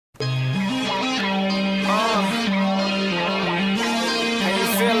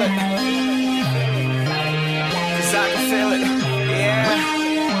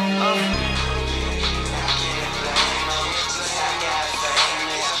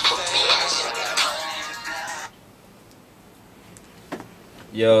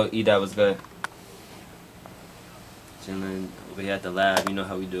Yo, that was good. Chilling over here at the lab, you know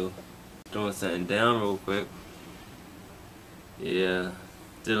how we do. Throwing something down real quick. Yeah,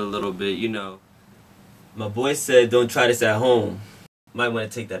 did a little bit, you know. My boy said don't try this at home. Might want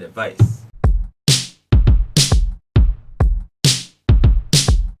to take that advice.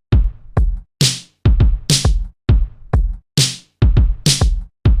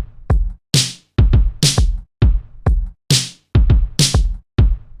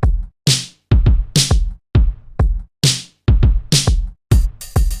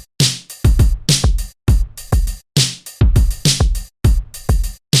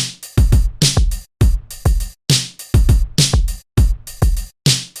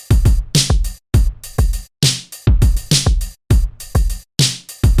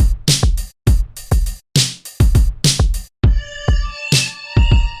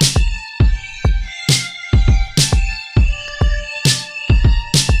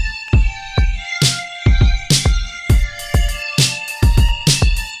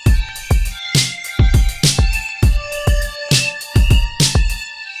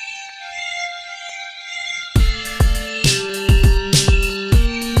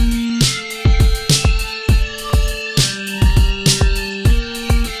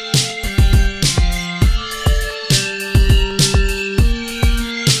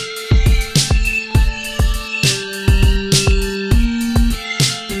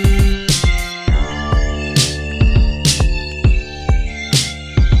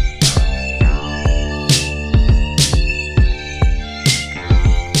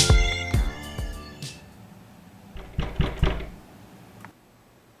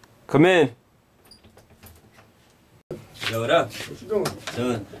 Come in. Yo, what up? What you doing?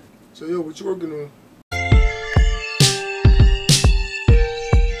 Chilling. So, yo, what you working on?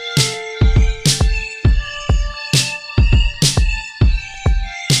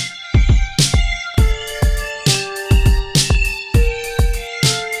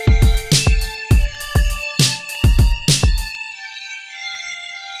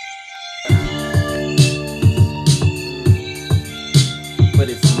 But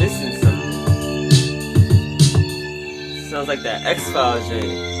it's missing something. Sounds like that X-Files joint.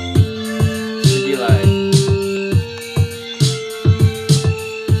 Should be like.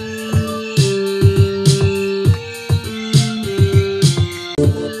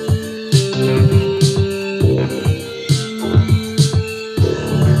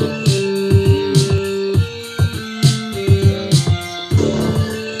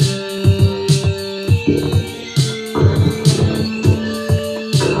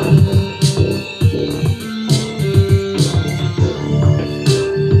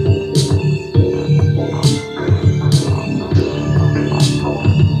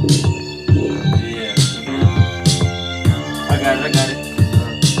 I got it.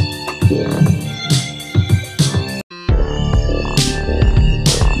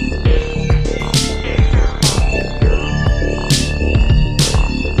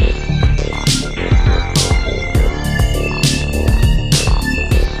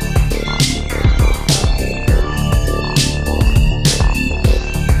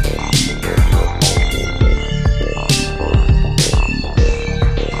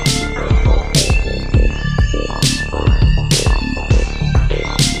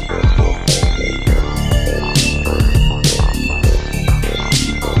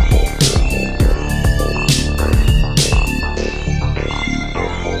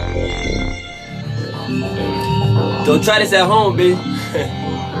 Don't try this at home, B.